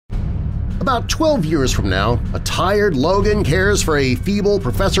About 12 years from now, a tired Logan cares for a feeble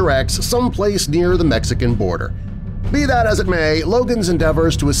Professor X someplace near the Mexican border. Be that as it may, Logan's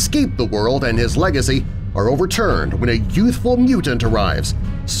endeavors to escape the world and his legacy are overturned when a youthful mutant arrives,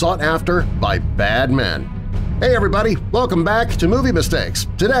 sought after by bad men. Hey everybody, welcome back to Movie Mistakes.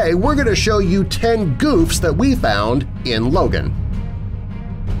 Today we're going to show you 10 goofs that we found in Logan.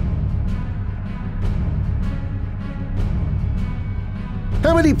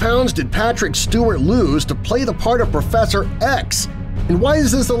 How many pounds did Patrick Stewart lose to play the part of Professor X? And why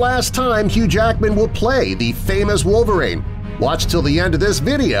is this the last time Hugh Jackman will play the famous Wolverine? Watch till the end of this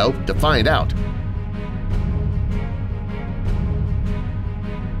video to find out.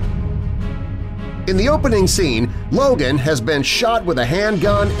 In the opening scene, Logan has been shot with a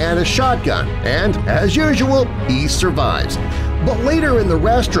handgun and a shotgun, and, as usual, he survives. But later in the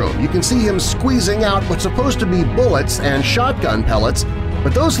restroom, you can see him squeezing out what's supposed to be bullets and shotgun pellets,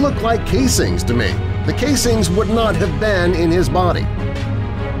 but those look like casings to me. The casings would not have been in his body.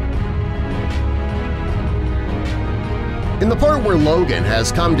 In the part where Logan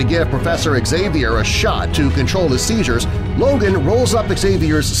has come to give Professor Xavier a shot to control his seizures, Logan rolls up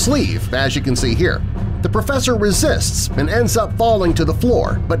Xavier's sleeve, as you can see here. The professor resists and ends up falling to the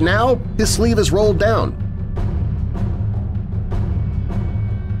floor, but now his sleeve is rolled down.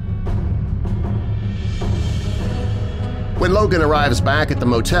 When Logan arrives back at the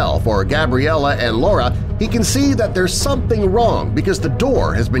motel for Gabriella and Laura, he can see that there's something wrong because the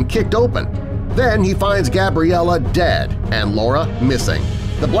door has been kicked open. Then he finds Gabriella dead and Laura missing.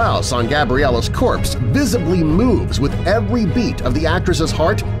 The blouse on Gabriella's corpse visibly moves with every beat of the actress's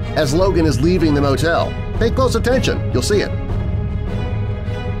heart as Logan is leaving the motel. Pay close attention, you'll see it.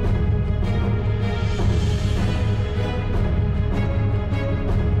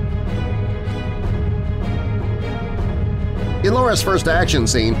 In Laura's first action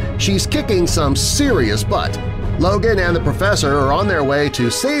scene, she's kicking some serious butt. Logan and the professor are on their way to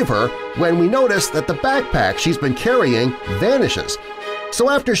save her when we notice that the backpack she's been carrying vanishes.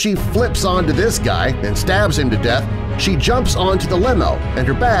 So after she flips onto this guy and stabs him to death, she jumps onto the limo and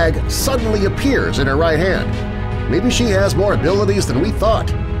her bag suddenly appears in her right hand. Maybe she has more abilities than we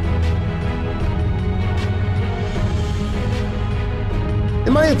thought.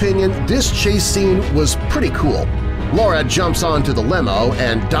 In my opinion, this chase scene was pretty cool. Laura jumps onto the limo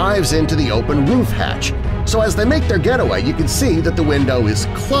and dives into the open roof hatch. So as they make their getaway, you can see that the window is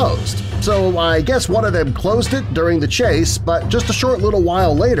closed. So I guess one of them closed it during the chase, but just a short little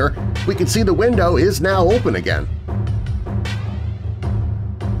while later, we can see the window is now open again.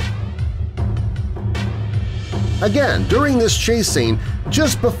 Again, during this chase scene,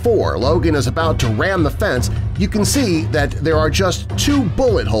 just before Logan is about to ram the fence, you can see that there are just 2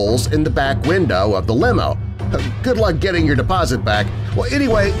 bullet holes in the back window of the limo. Good luck getting your deposit back. Well,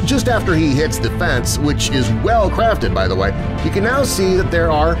 anyway, just after he hits the fence, which is well crafted by the way, you can now see that there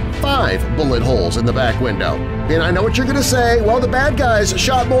are 5 bullet holes in the back window. And I know what you're going to say, well, the bad guys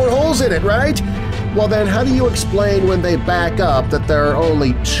shot more holes in it, right? Well then, how do you explain when they back up that there are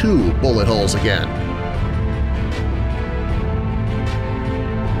only 2 bullet holes again?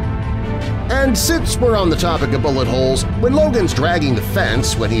 And since we're on the topic of bullet holes, when Logan's dragging the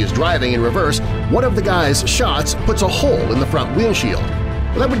fence when he is driving in reverse, one of the guy's shots puts a hole in the front windshield.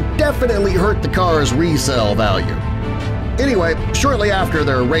 Well, that would definitely hurt the car's resale value. Anyway, shortly after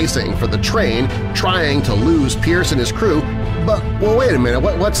they're racing for the train, trying to lose Pierce and his crew, but well, wait a minute,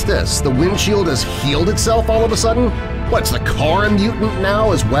 what's this? The windshield has healed itself all of a sudden? What's the car a mutant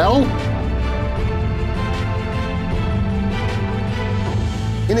now as well?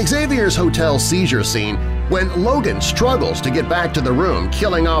 In Xavier's hotel seizure scene, when Logan struggles to get back to the room,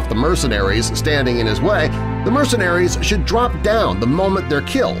 killing off the mercenaries standing in his way, the mercenaries should drop down the moment they're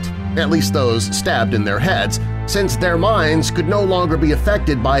killed, at least those stabbed in their heads, since their minds could no longer be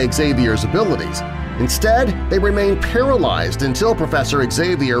affected by Xavier's abilities. Instead, they remain paralyzed until Professor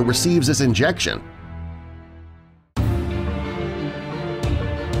Xavier receives his injection.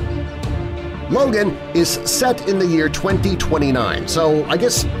 Logan is set in the year 2029, so I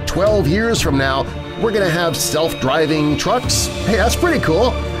guess 12 years from now we're going to have self-driving trucks? Hey, that's pretty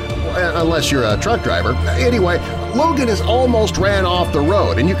cool, unless you're a truck driver. Anyway, Logan has almost ran off the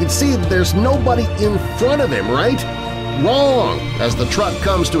road, and you can see that there's nobody in front of him, right? Wrong! As the truck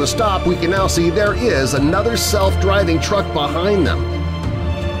comes to a stop, we can now see there is another self-driving truck behind them.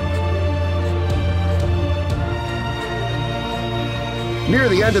 Near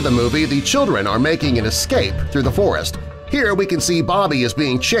the end of the movie, the children are making an escape through the forest. Here we can see Bobby is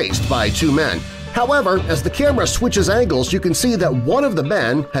being chased by 2 men. However, as the camera switches angles, you can see that one of the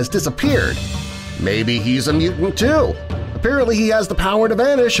men has disappeared. Maybe he's a mutant too. Apparently he has the power to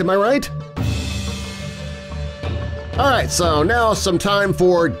vanish, am I right? Alright, so now some time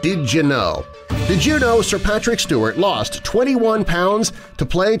for Did You Know? Did you know Sir Patrick Stewart lost 21 pounds to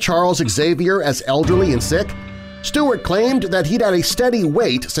play Charles Xavier as elderly and sick? Stewart claimed that he'd had a steady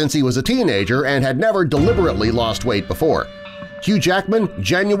weight since he was a teenager and had never deliberately lost weight before. Hugh Jackman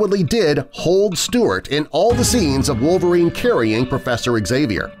genuinely did hold Stewart in all the scenes of Wolverine carrying Professor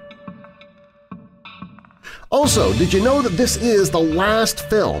Xavier. Also, did you know that this is the last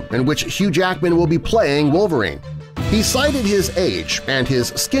film in which Hugh Jackman will be playing Wolverine? He cited his age and his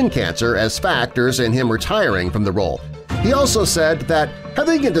skin cancer as factors in him retiring from the role. He also said that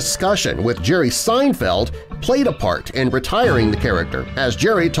having a discussion with Jerry Seinfeld played a part in retiring the character, as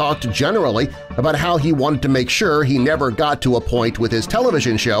Jerry talked generally about how he wanted to make sure he never got to a point with his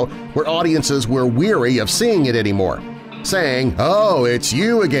television show where audiences were weary of seeing it anymore, saying, "Oh, it's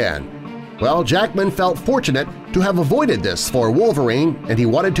you again." Well, Jackman felt fortunate to have avoided this for Wolverine, and he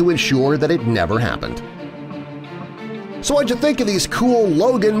wanted to ensure that it never happened. So what'd you think of these cool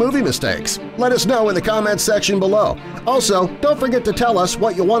Logan movie mistakes? Let us know in the comments section below. Also, don't forget to tell us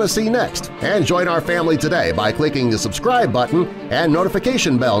what you want to see next, and join our family today by clicking the subscribe button and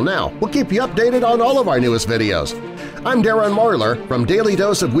notification bell now. We'll keep you updated on all of our newest videos. I'm Darren Marlar from Daily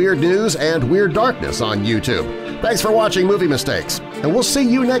Dose of Weird News and Weird Darkness on YouTube. Thanks for watching Movie Mistakes, and we'll see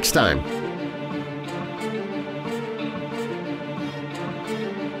you next time.